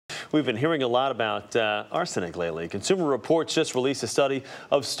We've been hearing a lot about arsenic lately. Consumer Reports just released a study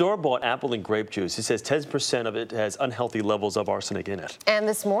of store-bought apple and grape juice. It says 10% of it has unhealthy levels of arsenic in it. And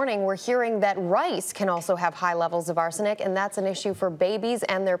this morning, we're hearing that rice can also have high levels of arsenic, and that's an issue for babies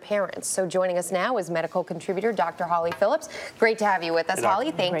and their parents. So joining us now is medical contributor Dr. Holly Phillips. Great to have you with us,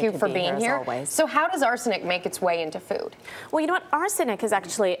 Holly. Thank you for being here. So how does arsenic make its way into food? Well, you know what? Arsenic is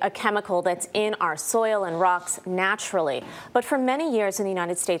actually a chemical that's in our soil and rocks naturally. But for many years in the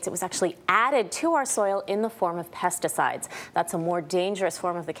United States, it was actually added to our soil in the form of pesticides. That's a more dangerous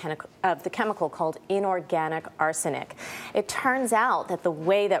form of the chemical called inorganic arsenic. It turns out that the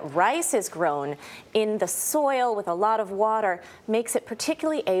way that rice is grown in the soil with a lot of water makes it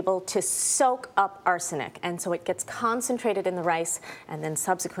particularly able to soak up arsenic. And so it gets concentrated in the rice, and then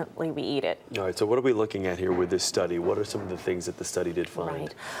subsequently we eat it. All right, so what are we looking at here with this study? What are some of the things that the study did find?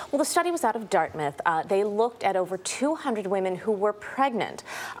 Right. Well, the study was out of Dartmouth. They looked at over 200 women who were pregnant.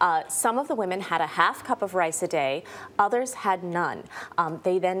 Some of the women had a half cup of rice a day, others had none.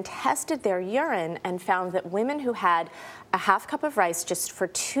 They then tested their urine and found that women who had a half cup of rice just for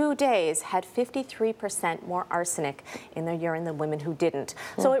 2 days had 53% more arsenic in their urine than women who didn't.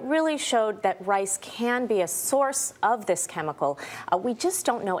 So it really showed that rice can be a source of this chemical. We just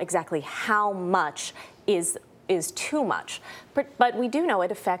don't know exactly how much is too much, but we do know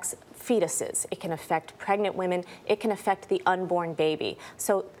it affects fetuses. It can affect pregnant women. It can affect the unborn baby.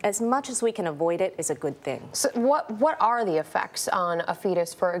 So as much as we can avoid it is a good thing. So what are the effects on a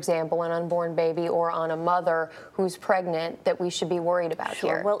fetus, for example, an unborn baby, or on a mother who's pregnant that we should be worried about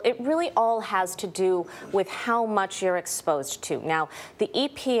here? Well, it really all has to do with how much you're exposed to. Now, the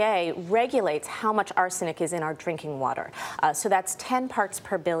EPA regulates how much arsenic is in our drinking water. So that's 10 parts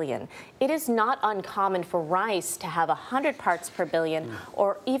per billion. It is not uncommon for rice to have 100 parts per billion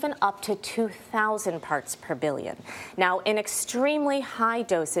or even up to 2,000 parts per billion. Now, in extremely high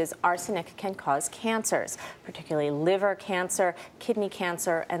doses, arsenic can cause cancers, particularly liver cancer, kidney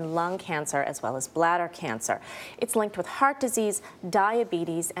cancer, and lung cancer, as well as bladder cancer. It's linked with heart disease,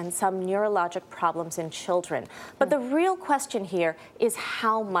 diabetes, and some neurologic problems in children. But the real question here is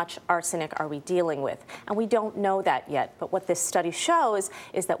how much arsenic are we dealing with? And we don't know that yet. But what this study shows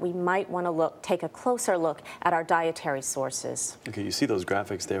is that we might want to take a closer look at our dietary sources. Okay, you see those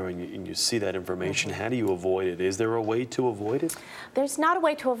graphics there and you see that information. How do you avoid it? Is there a way to avoid it? There's not a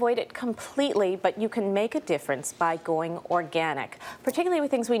way to avoid it completely, but you can make a difference by going organic, particularly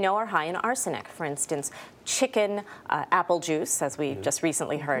with things we know are high in arsenic. For instance, chicken, apple juice, as we just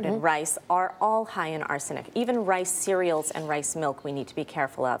recently heard, and rice are all high in arsenic. Even rice cereals and rice milk we need to be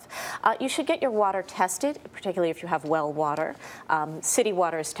careful of. You should get your water tested, particularly if you have well water. City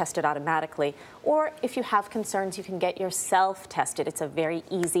water is tested automatically. Or if you have concerns, you can get yourself tested. It's a very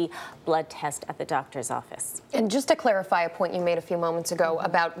easy blood test at the doctor's office. And just to clarify a point you made a few moments ago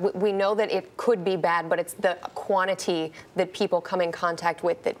about, we know that it could be bad, but it's the quantity that people come in contact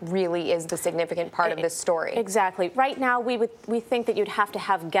with that really is the significant part of this story. Exactly. Right now, we think that you'd have to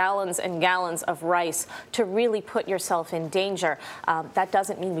have gallons and gallons of rice to really put yourself in danger. That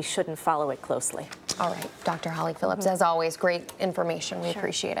doesn't mean we shouldn't follow it closely. All right, Dr. Holly Phillips, as always, great information. We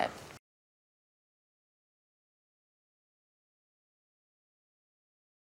appreciate it.